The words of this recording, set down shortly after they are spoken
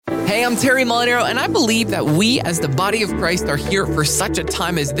Hey, I'm Terry Molinaro, and I believe that we as the body of Christ are here for such a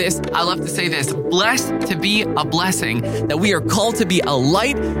time as this. I love to say this, blessed to be a blessing, that we are called to be a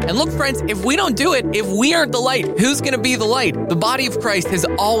light. And look, friends, if we don't do it, if we aren't the light, who's going to be the light? The body of Christ has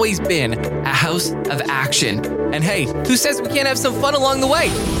always been a house of action. And hey, who says we can't have some fun along the way?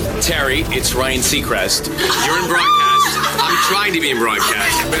 Terry, it's Ryan Seacrest. You're in broadcast. I'm trying to be in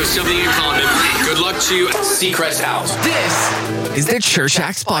broadcast. We have something in common. Good luck to Seacrest House. This is the Church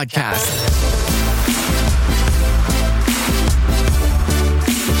Acts Podcast.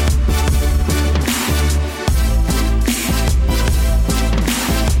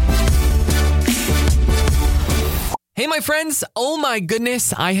 Hey, my friends. Oh my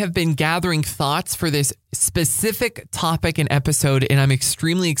goodness. I have been gathering thoughts for this specific topic and episode, and I'm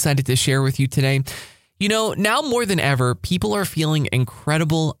extremely excited to share with you today. You know, now more than ever, people are feeling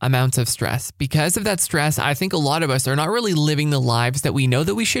incredible amounts of stress. Because of that stress, I think a lot of us are not really living the lives that we know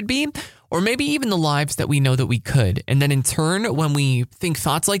that we should be, or maybe even the lives that we know that we could. And then in turn, when we think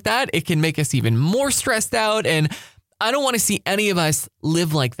thoughts like that, it can make us even more stressed out. And I don't want to see any of us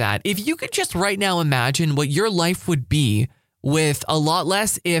live like that. If you could just right now imagine what your life would be with a lot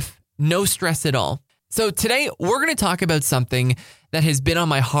less, if no stress at all. So today we're going to talk about something that has been on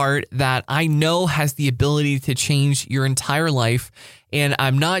my heart that I know has the ability to change your entire life. And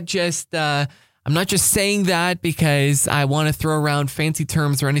I'm not just saying that because I want to throw around fancy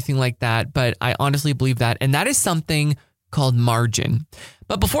terms or anything like that, but I honestly believe that. And that is something called margin.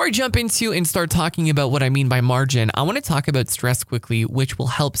 But before I jump into and start talking about what I mean by margin, I want to talk about stress quickly, which will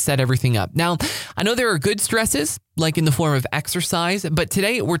help set everything up. Now, I know there are good stresses, like in the form of exercise, but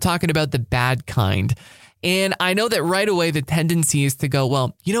today we're talking about the bad kind. And I know that right away the tendency is to go,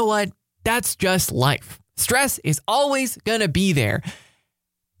 well, you know what? That's just life. Stress is always going to be there.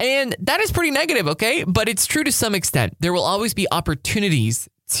 And that is pretty negative, okay? But it's true to some extent. There will always be opportunities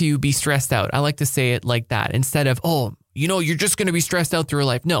to be stressed out. I like to say it like that instead of, oh, you know, you're just going to be stressed out through your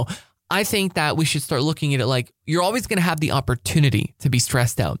life. No, I think that we should start looking at it like you're always going to have the opportunity to be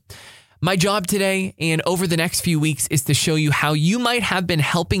stressed out. My job today and over the next few weeks is to show you how you might have been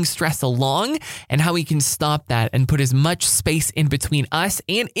helping stress along and how we can stop that and put as much space in between us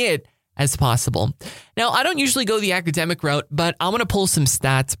and it as possible. Now, I don't usually go the academic route, but I want to pull some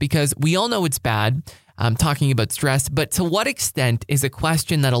stats because we all know it's bad. I'm talking about stress, but to what extent is a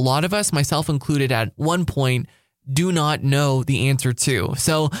question that a lot of us, myself included at one point, do not know the answer to.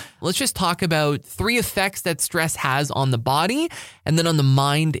 So let's just talk about 3 effects that stress has on the body and then on the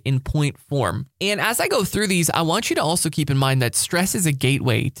mind in point form. And as I go through these, I want you to also keep in mind that stress is a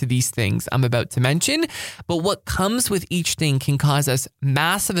gateway to these things I'm about to mention, but what comes with each thing can cause us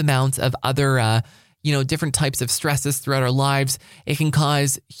massive amounts of other different types of stresses throughout our lives. It can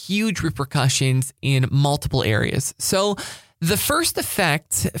cause huge repercussions in multiple areas. So the first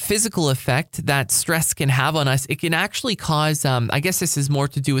effect, physical effect that stress can have on us, it can actually cause, I guess this is more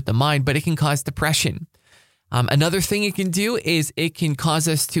to do with the mind, but it can cause depression. Another thing it can do is it can cause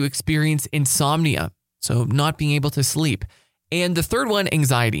us to experience insomnia, so not being able to sleep. And the third one,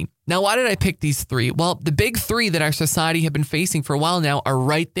 anxiety. Now, why did I pick these 3? Well, the big 3 that our society have been facing for a while now are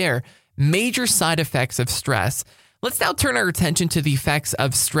right there. Major side effects of stress. Let's now turn our attention to the effects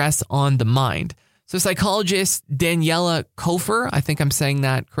of stress on the mind. So psychologist Daniela Kofer, I think I'm saying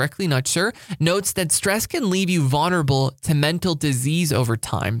that correctly, not sure, notes that stress can leave you vulnerable to mental disease over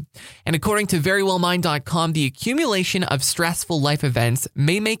time. And according to verywellmind.com, the accumulation of stressful life events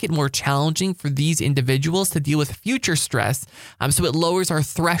may make it more challenging for these individuals to deal with future stress. So it lowers our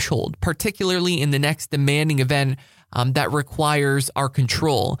threshold, particularly in the next demanding event that requires our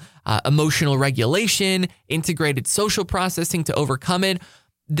control, emotional regulation, integrated social processing to overcome it.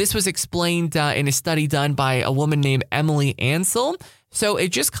 This was explained in a study done by a woman named Emily Ansel. So it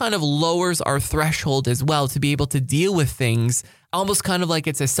just kind of lowers our threshold as well to be able to deal with things, almost kind of like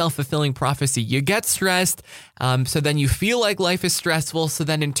it's a self-fulfilling prophecy. You get stressed, so then you feel like life is stressful. So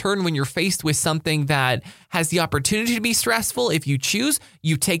then in turn, when you're faced with something that has the opportunity to be stressful, if you choose,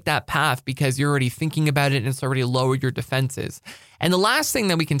 you take that path because you're already thinking about it and it's already lowered your defenses. And the last thing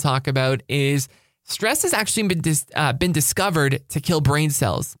that we can talk about is stress has actually been discovered to kill brain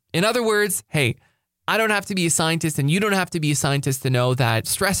cells. In other words, hey, I don't have to be a scientist and you don't have to be a scientist to know that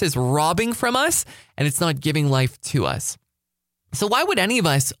stress is robbing from us and it's not giving life to us. So why would any of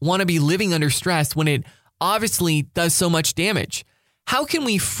us want to be living under stress when it obviously does so much damage? How can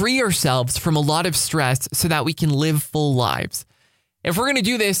we free ourselves from a lot of stress so that we can live full lives? If we're going to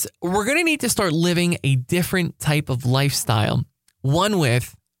do this, we're going to need to start living a different type of lifestyle. One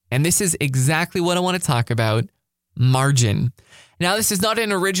with, and this is exactly what I want to talk about, margin. Now, this is not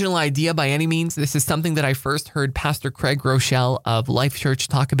an original idea by any means. This is something that I first heard Pastor Craig Rochelle of Life Church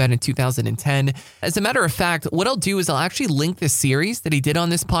talk about in 2010. As a matter of fact, what I'll do is I'll actually link this series that he did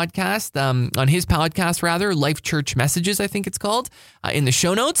on this podcast, on his podcast rather, Life Church Messages, I think it's called, in the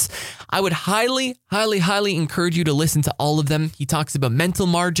show notes. I would highly, highly, highly encourage you to listen to all of them. He talks about mental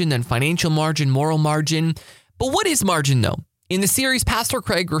margin, then financial margin, moral margin. But what is margin though? In the series, Pastor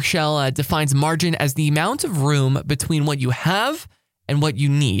Craig Rochelle defines margin as the amount of room between what you have and what you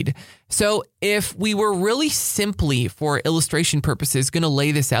need. So if we were really simply, for illustration purposes, going to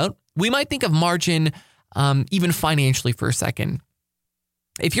lay this out, we might think of margin even financially for a second.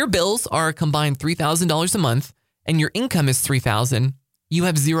 If your bills are a combined $3,000 a month and your income is $3,000, you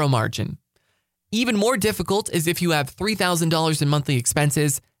have zero margin. Even more difficult is if you have $3,000 in monthly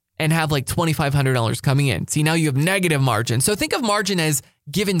expenses and have like $2,500 coming in. See, now you have negative margin. So think of margin as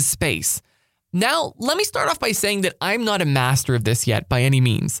given space. Now, let me start off by saying that I'm not a master of this yet by any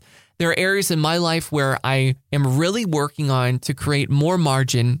means. There are areas in my life where I am really working on to create more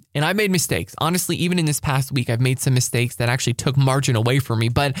margin, and I've made mistakes. Honestly, even in this past week, I've made some mistakes that actually took margin away from me,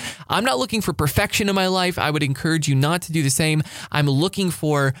 but I'm not looking for perfection in my life. I would encourage you not to do the same. I'm looking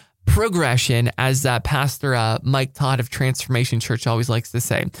for progression, as Pastor Mike Todd of Transformation Church always likes to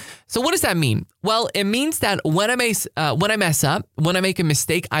say. So what does that mean? Well, it means that when I mess up, when I make a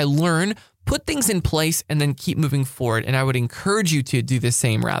mistake, I learn, put things in place, and then keep moving forward. And I would encourage you to do the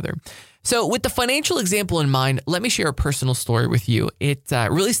same rather. So with the financial example in mind, let me share a personal story with you. It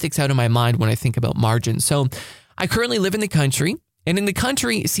really sticks out in my mind when I think about margin. So I currently live in the country. And in the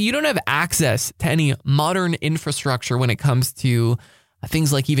country, see, you don't have access to any modern infrastructure when it comes to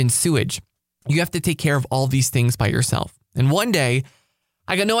things like even sewage. You have to take care of all these things by yourself. And one day,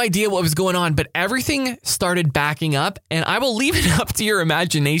 I got no idea what was going on, but everything started backing up. And I will leave it up to your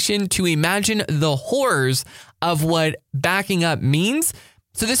imagination to imagine the horrors of what backing up means.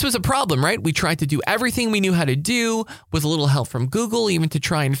 So this was a problem, right? We tried to do everything we knew how to do with a little help from Google, even to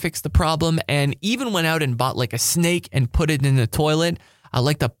try and fix the problem, and even went out and bought like a snake and put it in the toilet.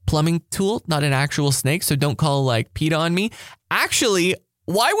 Like the plumbing tool, not an actual snake. So don't call like Pt.1 on me. Actually,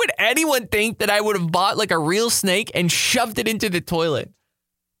 why would anyone think that I would have bought like a real snake and shoved it into the toilet?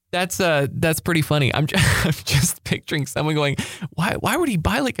 That's pretty funny. I'm just picturing someone going, why would he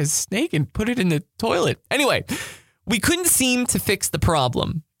buy like a snake and put it in the toilet? Anyway, we couldn't seem to fix the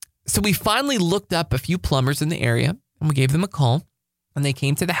problem. So we finally looked up a few plumbers in the area and we gave them a call, and they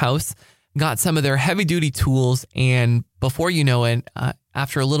came to the house, got some of their heavy duty tools, and before you know it,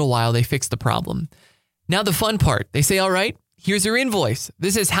 after a little while, they fixed the problem. Now the fun part, they say, all right, here's your invoice.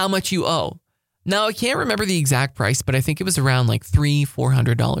 This is how much you owe. Now I can't remember the exact price, but I think it was around like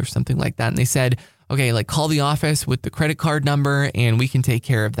 $300-$400, something like that. And they said, okay, like call the office with the credit card number and we can take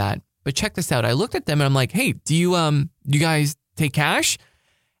care of that. But check this out. I looked at them and I'm like, hey, do you guys take cash?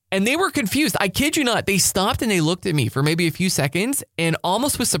 And they were confused. I kid you not. They stopped and they looked at me for maybe a few seconds and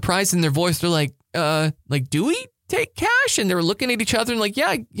almost with surprise in their voice. They're like, do we take cash? And they were looking at each other and like, yeah,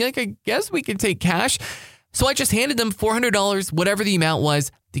 I guess we can take cash. So I just handed them $400, whatever the amount was.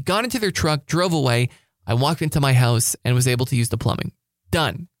 They got into their truck, drove away. I walked into my house and was able to use the plumbing.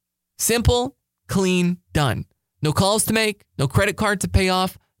 Done. Simple, clean, done. No calls to make, no credit card to pay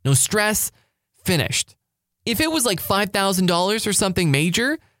off, no stress, finished. If it was like $5,000 or something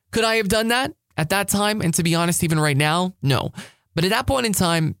major, could I have done that at that time? And to be honest, even right now, no. But at that point in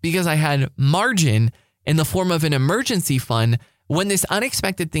time, because I had margin in the form of an emergency fund, when this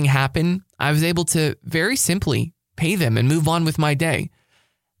unexpected thing happened, I was able to very simply pay them and move on with my day.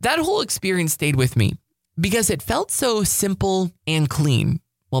 That whole experience stayed with me because it felt so simple and clean.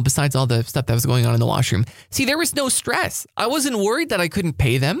 Well, besides all the stuff that was going on in the washroom. See, there was no stress. I wasn't worried that I couldn't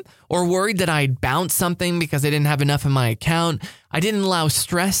pay them or worried that I'd bounce something because I didn't have enough in my account. I didn't allow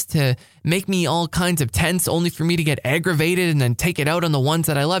stress to make me all kinds of tense only for me to get aggravated and then take it out on the ones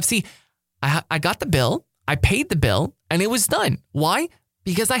that I love. See, I got the bill, I paid the bill, and it was done. Why?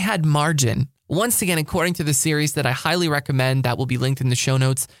 Because I had margin. Once again, according to the series that I highly recommend, that will be linked in the show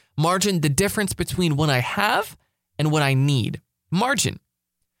notes, margin, the difference between what I have and what I need. Margin.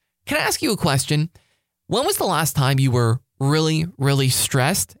 Can I ask you a question? When was the last time you were really, really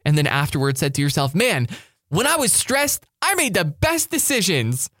stressed and then afterwards said to yourself, man, when I was stressed, I made the best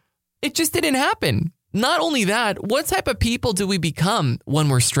decisions? It just didn't happen. Not only that, what type of people do we become when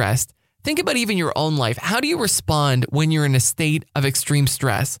we're stressed? Think about even your own life. How do you respond when you're in a state of extreme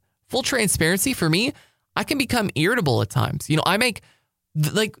stress? Full transparency for me, I can become irritable at times. I make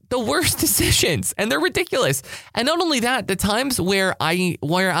like the worst decisions and they're ridiculous. And not only that, the times where I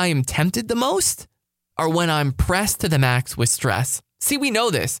am tempted the most are when I'm pressed to the max with stress. See, we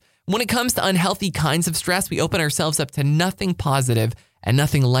know this. When it comes to unhealthy kinds of stress, we open ourselves up to nothing positive and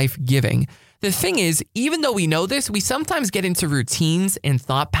nothing life-giving. The thing is, even though we know this, we sometimes get into routines and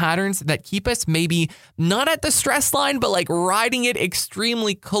thought patterns that keep us maybe not at the stress line, but like riding it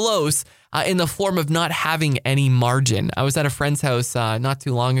extremely close in the form of not having any margin. I was at a friend's house not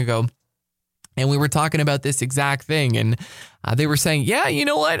too long ago, and we were talking about this exact thing. And they were saying, yeah, you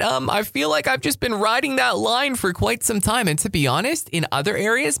know what? I feel like I've just been riding that line for quite some time. And to be honest, in other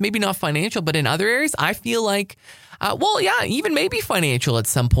areas, maybe not financial, but in other areas, I feel like, even maybe financial at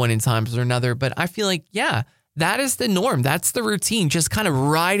some point in time or another. But I feel like, yeah, that is the norm. That's the routine, just kind of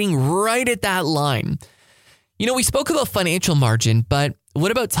riding right at that line. You know, we spoke about financial margin, but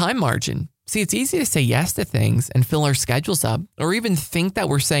what about time margin? See, it's easy to say yes to things and fill our schedules up, or even think that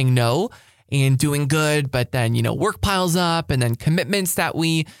we're saying no and doing good, but then, work piles up, and then commitments that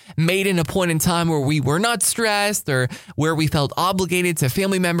we made in a point in time where we were not stressed or where we felt obligated to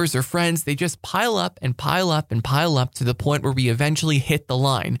family members or friends, they just pile up and pile up and pile up to the point where we eventually hit the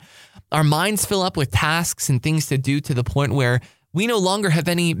line. Our minds fill up with tasks and things to do to the point where we no longer have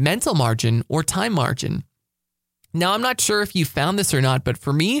any mental margin or time margin. Now, I'm not sure if you found this or not, but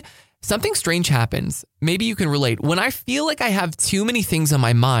for me, something strange happens. Maybe you can relate. When I feel like I have too many things on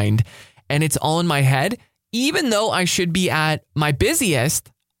my mind, and it's all in my head, even though I should be at my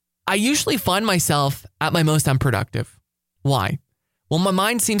busiest, I usually find myself at my most unproductive. Why? Well, my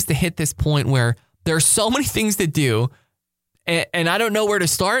mind seems to hit this point where there are so many things to do, and I don't know where to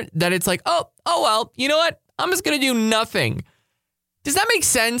start, that it's like, oh well, you know what? I'm just going to do nothing. Does that make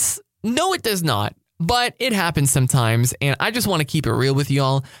sense? No, it does not. But it happens sometimes, and I just want to keep it real with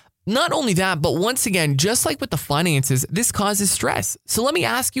y'all. Not only that, but once again, just like with the finances, this causes stress. So let me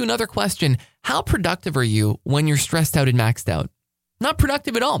ask you another question. How productive are you when you're stressed out and maxed out? Not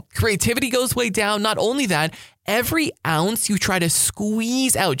productive at all. Creativity goes way down. Not only that, every ounce you try to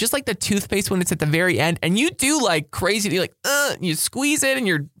squeeze out, just like the toothpaste when it's at the very end, and you do like crazy, you're like, you squeeze it and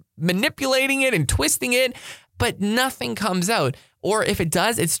you're manipulating it and twisting it, but nothing comes out. Or if it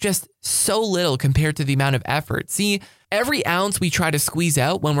does, it's just so little compared to the amount of effort. See, every ounce we try to squeeze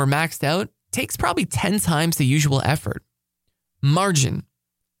out when we're maxed out takes probably 10 times the usual effort. Margin.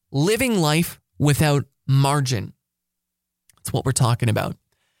 Living life without margin. That's what we're talking about.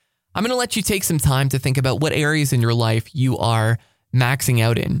 I'm going to let you take some time to think about what areas in your life you are maxing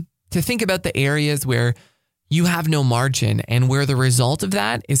out in. To think about the areas where you have no margin and where the result of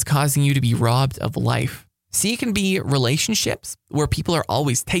that is causing you to be robbed of life. See, it can be relationships where people are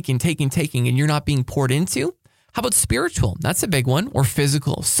always taking, and you're not being poured into. How about spiritual? That's a big one. Or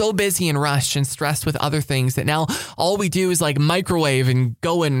physical. So busy and rushed and stressed with other things that now all we do is like microwave and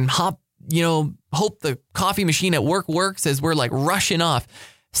go and hope the coffee machine at work works as we're like rushing off.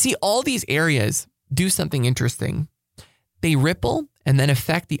 See, all these areas do something interesting. They ripple and then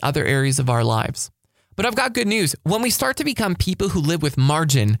affect the other areas of our lives. But I've got good news. When we start to become people who live with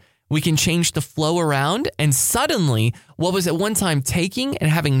margin, we can change the flow around, and suddenly what was at one time taking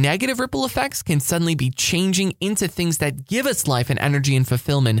and having negative ripple effects can suddenly be changing into things that give us life and energy and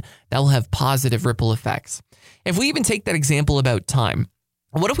fulfillment that will have positive ripple effects. If we even take that example about time,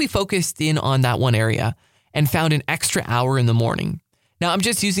 what if we focused in on that one area and found an extra hour in the morning? Now, I'm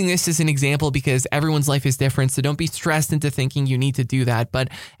just using this as an example because everyone's life is different, so don't be stressed into thinking you need to do that. But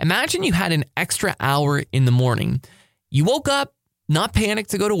imagine you had an extra hour in the morning. You woke up, not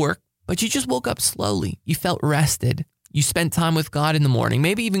panicked to go to work, but you just woke up slowly. You felt rested. You spent time with God in the morning,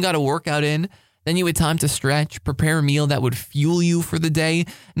 maybe even got a workout in. Then you had time to stretch, prepare a meal that would fuel you for the day.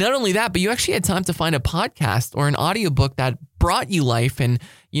 Not only that, but you actually had time to find a podcast or an audiobook that brought you life and,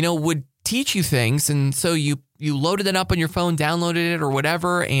 would teach you things. And so you loaded it up on your phone, downloaded it or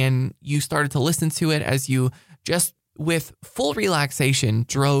whatever, and you started to listen to it as you just with full relaxation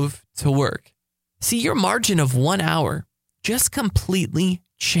drove to work. See, your margin of 1 hour just completely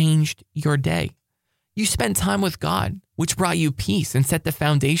changed your day. You spent time with God, which brought you peace and set the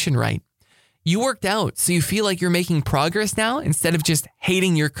foundation right. You worked out, so you feel like you're making progress now instead of just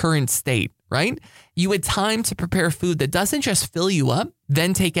hating your current state, right? You had time to prepare food that doesn't just fill you up,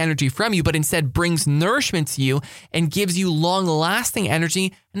 then take energy from you, but instead brings nourishment to you and gives you long-lasting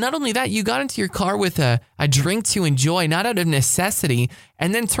energy. And not only that, you got into your car with a drink to enjoy, not out of necessity,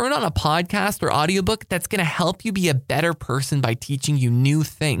 and then turn on a podcast or audiobook that's going to help you be a better person by teaching you new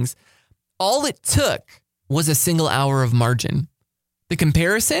things. All it took was a single hour of margin. The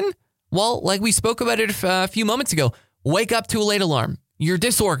comparison? Well, like we spoke about it a few moments ago, wake up to a late alarm. You're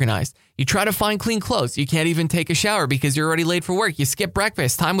disorganized. You try to find clean clothes. You can't even take a shower because you're already late for work. You skip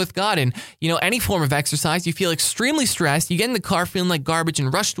breakfast, time with God, and any form of exercise. You feel extremely stressed. You get in the car feeling like garbage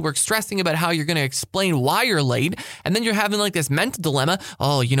and rush to work, stressing about how you're going to explain why you're late. And then you're having like this mental dilemma.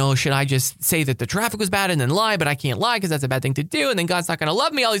 Oh, should I just say that the traffic was bad and then lie, but I can't lie because that's a bad thing to do. And then God's not going to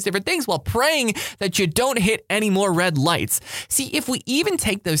love me, all these different things, while praying that you don't hit any more red lights. See, if we even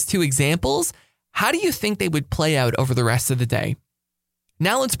take those two examples, how do you think they would play out over the rest of the day?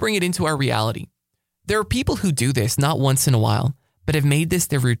 Now let's bring it into our reality. There are people who do this not once in a while, but have made this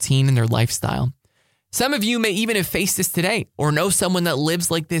their routine and their lifestyle. Some of you may even have faced this today or know someone that lives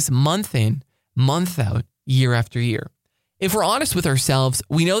like this month in, month out, year after year. If we're honest with ourselves,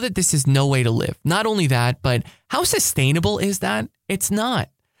 we know that this is no way to live. Not only that, but how sustainable is that? It's not.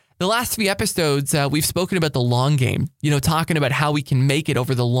 The last few episodes, we've spoken about the long game, talking about how we can make it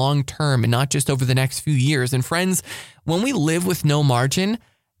over the long term and not just over the next few years. And friends, when we live with no margin,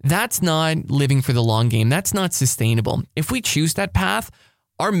 that's not living for the long game. That's not sustainable. If we choose that path,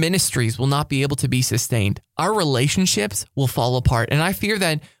 our ministries will not be able to be sustained. Our relationships will fall apart. And I fear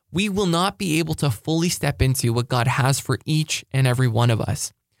that we will not be able to fully step into what God has for each and every one of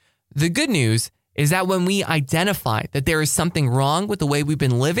us. The good news is that when we identify that there is something wrong with the way we've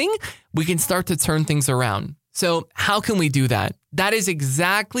been living, we can start to turn things around. So how can we do that? That is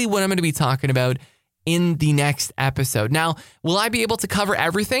exactly what I'm going to be talking about in the next episode. Now, will I be able to cover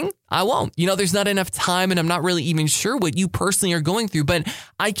everything? I won't. There's not enough time and I'm not really even sure what you personally are going through, but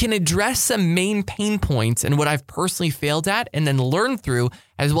I can address some main pain points and what I've personally failed at and then learn through,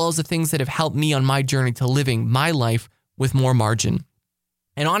 as well as the things that have helped me on my journey to living my life with more margin.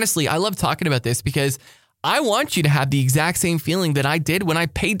 And honestly, I love talking about this because I want you to have the exact same feeling that I did when I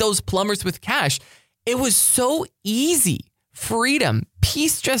paid those plumbers with cash. It was so easy. Freedom,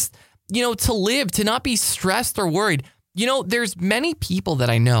 peace, just, to live, to not be stressed or worried. There's many people that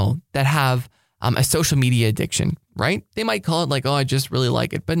I know that have a social media addiction, right? They might call it like, oh, I just really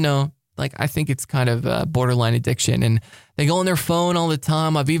like it. But no, I think it's kind of a borderline addiction. And they go on their phone all the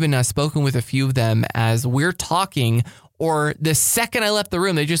time. I've even spoken with a few of them as we're talking, or the second I left the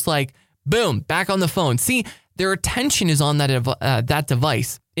room, they just boom, back on the phone. See, their attention is on that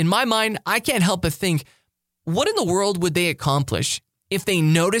device. In my mind, I can't help but think, what in the world would they accomplish if they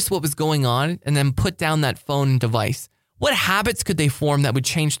noticed what was going on and then put down that phone and device? What habits could they form that would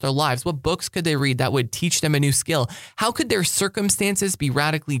change their lives? What books could they read that would teach them a new skill? How could their circumstances be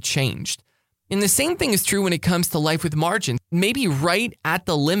radically changed? And the same thing is true when it comes to life with margin. Maybe right at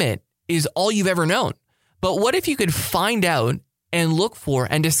the limit is all you've ever known. But what if you could find out and look for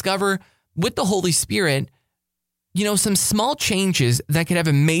and discover with the Holy Spirit, some small changes that could have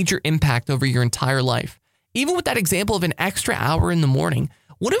a major impact over your entire life? Even with that example of an extra hour in the morning,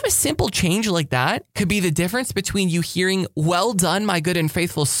 what if a simple change like that could be the difference between you hearing, "Well done, my good and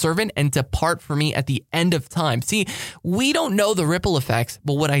faithful servant," and "Depart from me" at the end of time? See, we don't know the ripple effects,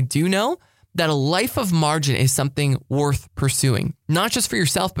 but what I do know, that a life of margin is something worth pursuing, not just for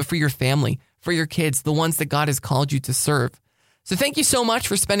yourself, but for your family, for your kids, the ones that God has called you to serve. So thank you so much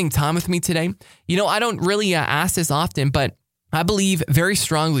for spending time with me today. I don't really ask this often, but I believe very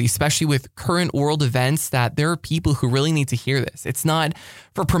strongly, especially with current world events, that there are people who really need to hear this. It's not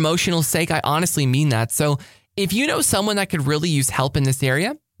for promotional sake. I honestly mean that. So if you know someone that could really use help in this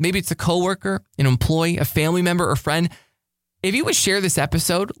area, maybe it's a coworker, an employee, a family member, or friend, if you would share this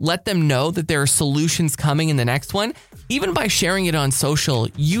episode, let them know that there are solutions coming in the next one. Even by sharing it on social,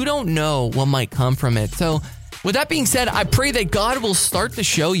 you don't know what might come from it. So with that being said, I pray that God will start to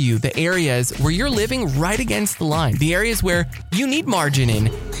show you the areas where you're living right against the line, the areas where you need margin in,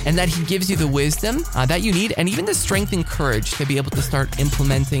 and that He gives you the wisdom that you need and even the strength and courage to be able to start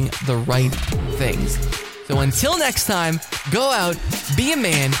implementing the right things. So until next time, go out, be a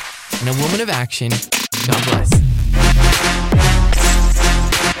man and a woman of action. God bless.